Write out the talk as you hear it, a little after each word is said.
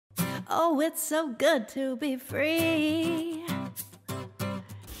Oh, it's so good to be free.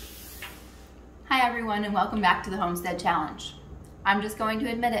 Hi everyone, and welcome back to the Homestead Challenge. I'm just going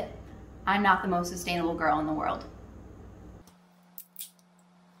to admit it, I'm not the most sustainable girl in the world.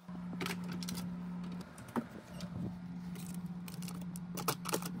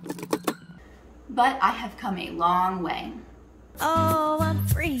 But I have come a long way. Oh, I'm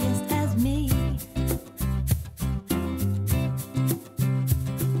free as me.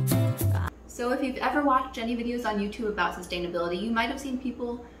 So if you've ever watched any videos on YouTube about sustainability, you might have seen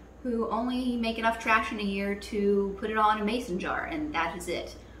people who only make enough trash in a year to put it all in a mason jar, and that is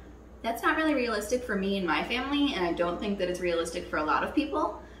it. That's not really realistic for me and my family, and I don't think that it's realistic for a lot of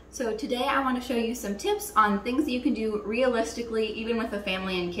people. So today I want to show you some tips on things that you can do realistically, even with a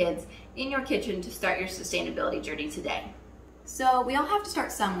family and kids, in your kitchen to start your sustainability journey today. So we all have to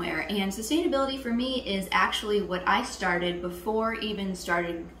start somewhere, and sustainability for me is actually what I started before even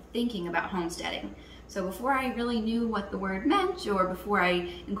started thinking about homesteading. So before I really knew what the word meant, or before I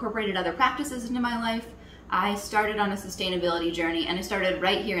incorporated other practices into my life, I started on a sustainability journey, and I started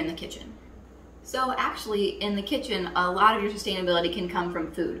right here in the kitchen. So actually, in the kitchen, a lot of your sustainability can come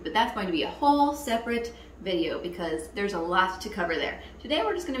from food, but that's going to be a whole separate video because there's a lot to cover there. Today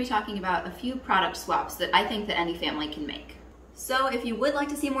we're just going to be talking about a few product swaps that I think that any family can make. So if you would like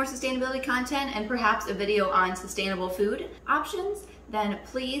to see more sustainability content and perhaps a video on sustainable food options, then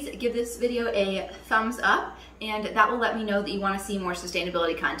please give this video a thumbs up, and that will let me know that you want to see more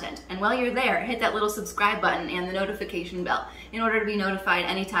sustainability content. And while you're there, hit that little subscribe button and the notification bell in order to be notified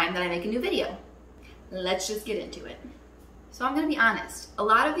anytime that I make a new video. Let's just get into it. So I'm going to be honest, a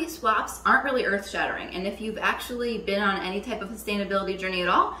lot of these swaps aren't really earth-shattering, and if you've actually been on any type of sustainability journey at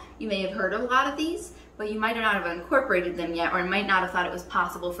all, you may have heard of a lot of these, but you might not have incorporated them yet, or might not have thought it was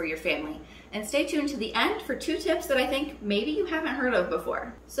possible for your family. And stay tuned to the end for 2 tips that I think maybe you haven't heard of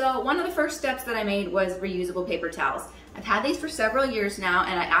before. So one of the first steps that I made was reusable paper towels. I've had these for several years now,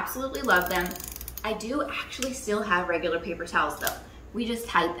 and I absolutely love them. I do actually still have regular paper towels though. We just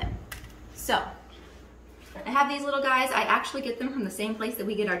hide them. So I have these little guys. I actually get them from the same place that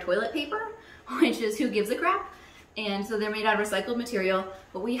we get our toilet paper, which is Who Gives a Crap. And so they're made out of recycled material,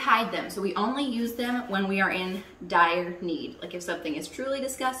 but we hide them. So we only use them when we are in dire need. Like if something is truly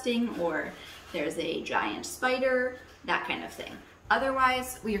disgusting, or there's a giant spider, that kind of thing.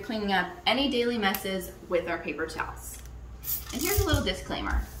 Otherwise, we are cleaning up any daily messes with our paper towels. And here's a little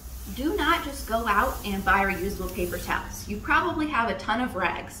disclaimer. Do not just go out and buy reusable paper towels. You probably have a ton of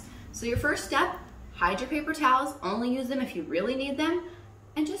rags. So your first step, hide your paper towels, only use them if you really need them,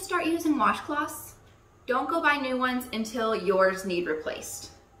 and just start using washcloths. Don't go buy new ones until yours need replaced.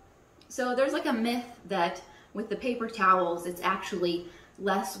 So there's like a myth that with the paper towels, it's actually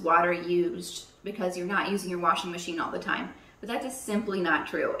less water used because you're not using your washing machine all the time. But that is simply not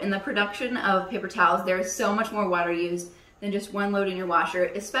true. In the production of paper towels, there is so much more water used than just one load in your washer,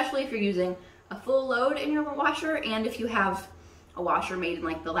 especially if you're using a full load in your washer, and if you have a washer made in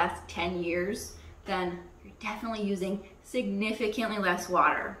like the last 10 years, then you're definitely using significantly less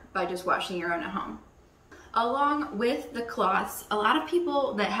water by just washing your own at home. Along with the cloths, a lot of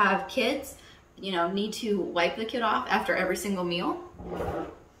people that have kids, need to wipe the kid off after every single meal.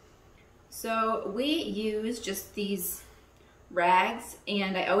 So we use just these rags,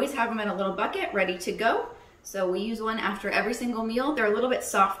 and I always have them in a little bucket ready to go. So we use one after every single meal. They're a little bit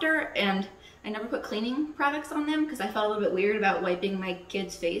softer, and I never put cleaning products on them because I felt a little bit weird about wiping my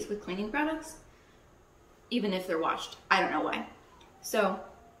kid's face with cleaning products, even if they're washed. I don't know why. So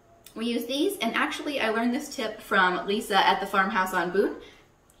we use these, and actually I learned this tip from Lisa at the farmhouse on Boone.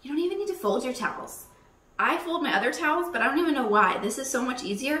 You don't even need to fold your towels. I fold my other towels, but I don't even know why. This is so much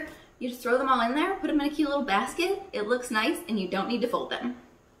easier. You just throw them all in there, put them in a cute little basket. It looks nice, and you don't need to fold them.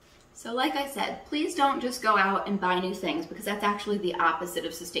 So like I said, please don't just go out and buy new things, because that's actually the opposite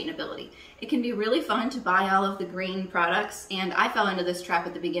of sustainability. It can be really fun to buy all of the green products, and I fell into this trap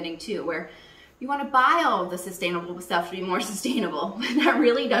at the beginning too, where you want to buy all of the sustainable stuff to be more sustainable, but that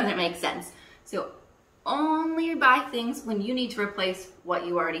really doesn't make sense. So only buy things when you need to replace what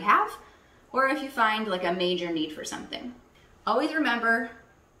you already have, or if you find like a major need for something. Always remember,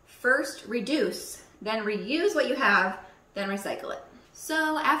 first reduce, then reuse what you have, then recycle it.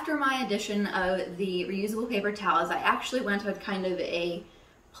 So after my addition of the reusable paper towels, I actually went on kind of a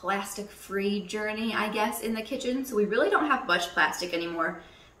plastic-free journey, I guess, in the kitchen. So we really don't have much plastic anymore.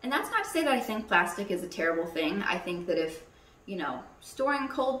 And that's not to say that I think plastic is a terrible thing. I think that if, storing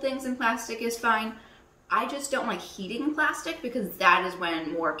cold things in plastic is fine. I just don't like heating plastic because that is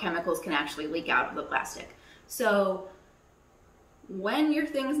when more chemicals can actually leak out of the plastic. So when your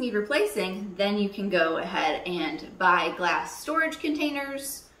things need replacing, then you can go ahead and buy glass storage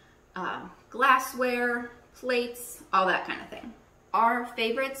containers, glassware, plates, all that kind of thing. Our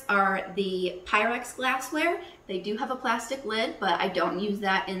favorites are the Pyrex glassware. They do have a plastic lid, but I don't use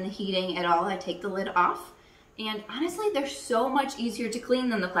that in the heating at all. I take the lid off. And honestly, they're so much easier to clean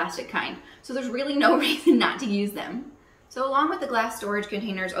than the plastic kind. So there's really no reason not to use them. So along with the glass storage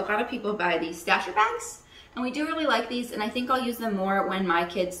containers, a lot of people buy these stasher bags. And we do really like these, and I think I'll use them more when my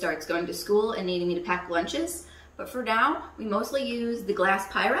kid starts going to school and needing me to pack lunches. But for now, we mostly use the glass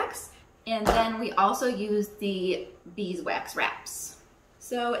Pyrex, and then we also use the beeswax wraps.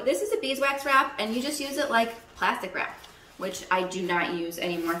 So this is a beeswax wrap, and you just use it like plastic wrap, which I do not use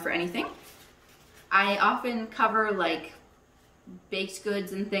anymore for anything. I often cover like baked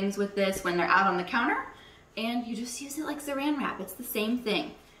goods and things with this when they're out on the counter, and you just use it like saran wrap. It's the same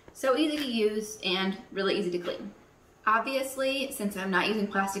thing. So easy to use and really easy to clean. Obviously, since I'm not using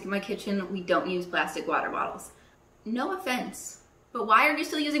plastic in my kitchen, we don't use plastic water bottles. No offense, but why are you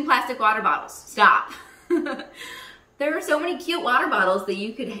still using plastic water bottles? Stop. There are so many cute water bottles that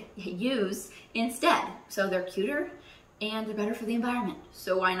you could use instead. So they're cuter and they're better for the environment.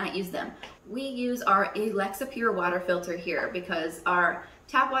 So why not use them? We use our Alexa Pure water filter here because our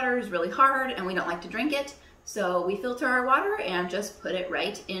tap water is really hard and we don't like to drink it. So we filter our water and just put it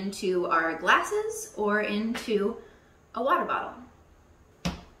right into our glasses or into a water bottle.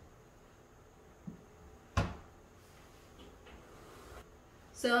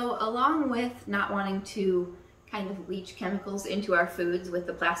 So along with not wanting to kind of leach chemicals into our foods with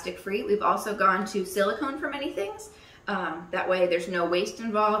the plastic free, we've also gone to silicone for many things. That way there's no waste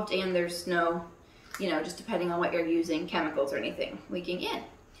involved and there's no, just depending on what you're using, chemicals or anything leaking in.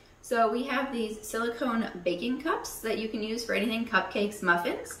 So we have these silicone baking cups that you can use for anything, cupcakes,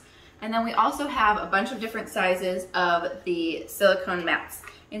 muffins. And then we also have a bunch of different sizes of the silicone mats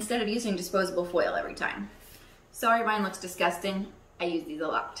instead of using disposable foil every time. Sorry, mine looks disgusting. I use these a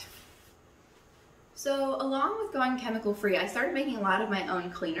lot. So along with going chemical free, I started making a lot of my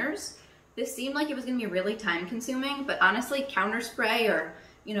own cleaners. This seemed like it was gonna be really time consuming, but honestly, counter spray or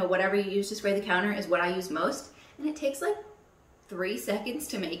whatever you use to spray the counter is what I use most. And it takes like 3 seconds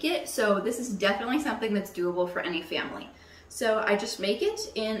to make it. So this is definitely something that's doable for any family. So I just make it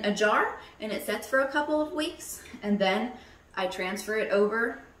in a jar and it sets for a couple of weeks. And then I transfer it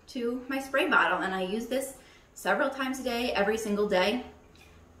over to my spray bottle and I use this several times a day, every single day.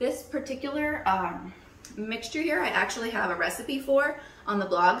 This particular mixture here, I actually have a recipe for on the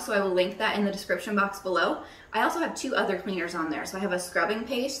blog, so I will link that in the description box below. I also have 2 other cleaners on there. So I have a scrubbing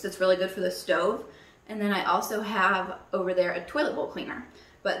paste that's really good for the stove, and then I also have over there a toilet bowl cleaner.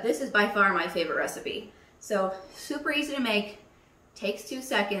 But this is by far my favorite recipe. So super easy to make, takes 2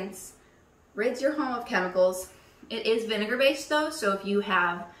 seconds, rids your home of chemicals. It is vinegar based though, so if you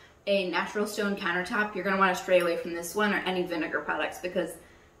have a natural stone countertop, you're gonna wanna stray away from this one or any vinegar products because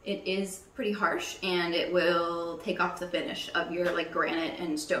it is pretty harsh and it will take off the finish of your like granite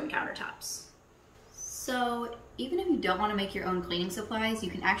and stone countertops. So even if you don't want to make your own cleaning supplies, you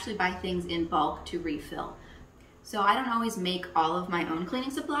can actually buy things in bulk to refill. So I don't always make all of my own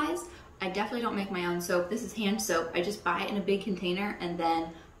cleaning supplies. I definitely don't make my own soap. This is hand soap. I just buy it in a big container and then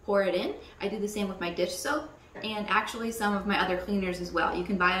pour it in. I do the same with my dish soap and actually some of my other cleaners as well. You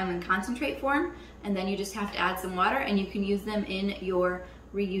can buy them in concentrate form and then you just have to add some water and you can use them in your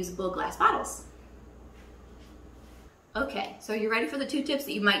reusable glass bottles. Okay, so you're ready for the 2 tips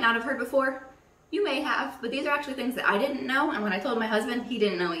that you might not have heard before? You may have, but these are actually things that I didn't know, and when I told my husband, he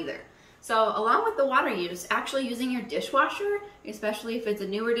didn't know either. So along with the water use, actually using your dishwasher, especially if it's a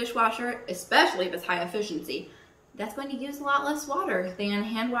newer dishwasher, especially if it's high efficiency, that's going to use a lot less water than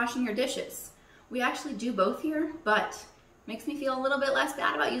hand washing your dishes. We actually do both here, but it makes me feel a little bit less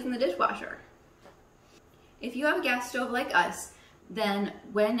bad about using the dishwasher. If you have a gas stove like us, then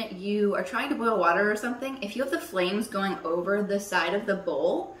when you are trying to boil water or something, if you have the flames going over the side of the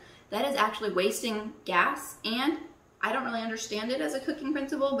bowl, that is actually wasting gas, and I don't really understand it as a cooking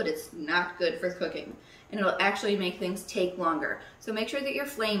principle, but it's not good for cooking, and it'll actually make things take longer. So make sure that your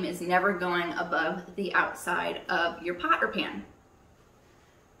flame is never going above the outside of your pot or pan.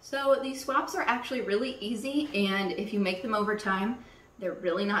 So these swaps are actually really easy, and if you make them over time, they're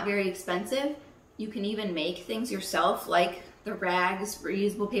really not very expensive. You can even make things yourself, like the rags,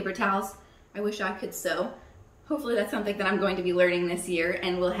 reusable paper towels. I wish I could sew. Hopefully that's something that I'm going to be learning this year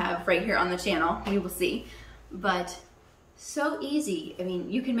and we'll have right here on the channel. We will see. But so easy. I mean,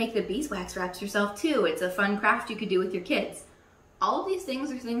 you can make the beeswax wraps yourself too. It's a fun craft you could do with your kids. All of these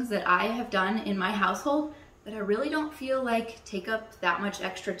things are things that I have done in my household that I really don't feel like take up that much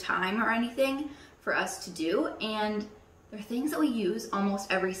extra time or anything for us to do. And they're things that we use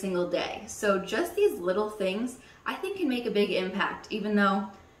almost every single day. So just these little things I think can make a big impact, even though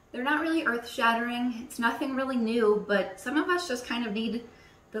They're not really earth-shattering. It's nothing really new, but some of us just kind of need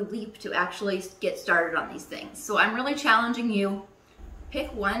the leap to actually get started on these things. So I'm really challenging you.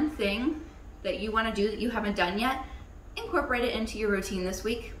 Pick one thing that you want to do that you haven't done yet. Incorporate it into your routine this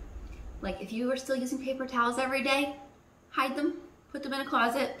week. Like if you are still using paper towels every day, hide them, put them in a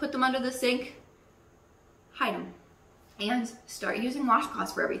closet, put them under the sink, hide them, and start using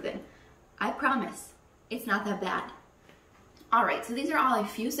washcloths for everything. I promise, it's not that bad. All right, so these are all a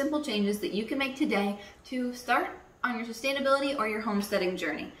few simple changes that you can make today to start on your sustainability or your homesteading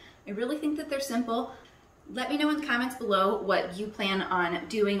journey. I really think that they're simple. Let me know in the comments below what you plan on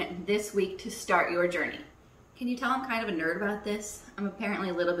doing this week to start your journey. Can you tell I'm kind of a nerd about this? I'm apparently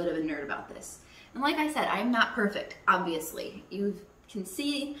a little bit of a nerd about this. And like I said, I'm not perfect, obviously. You can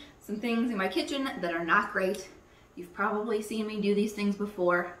see some things in my kitchen that are not great. You've probably seen me do these things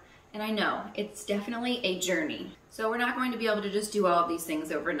before. And I know, it's definitely a journey. So we're not going to be able to just do all of these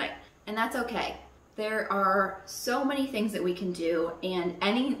things overnight. And that's okay. There are so many things that we can do, and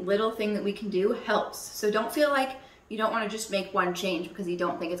any little thing that we can do helps. So don't feel like you don't want to just make one change because you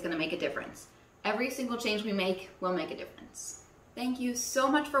don't think it's going to make a difference. Every single change we make will make a difference. Thank you so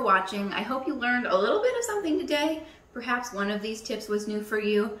much for watching. I hope you learned a little bit of something today. Perhaps one of these tips was new for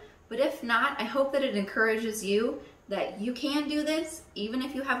you. But if not, I hope that it encourages you that you can do this, even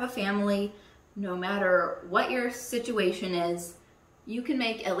if you have a family, no matter what your situation is, you can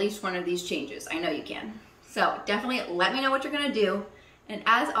make at least one of these changes. I know you can. So definitely let me know what you're gonna do. And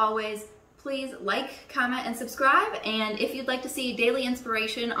as always, please like, comment, and subscribe. And if you'd like to see daily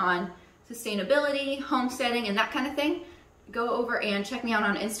inspiration on sustainability, homesteading, and that kind of thing, go over and check me out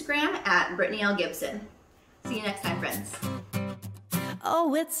on Instagram at Brittany L. Gibson. See you next time, friends.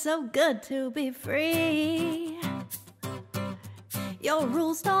 Oh, it's so good to be free. Your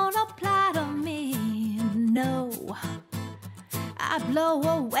rules don't apply to me, no. I blow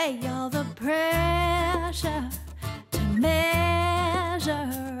away all the pressure to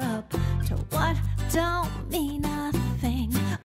measure up to what don't mean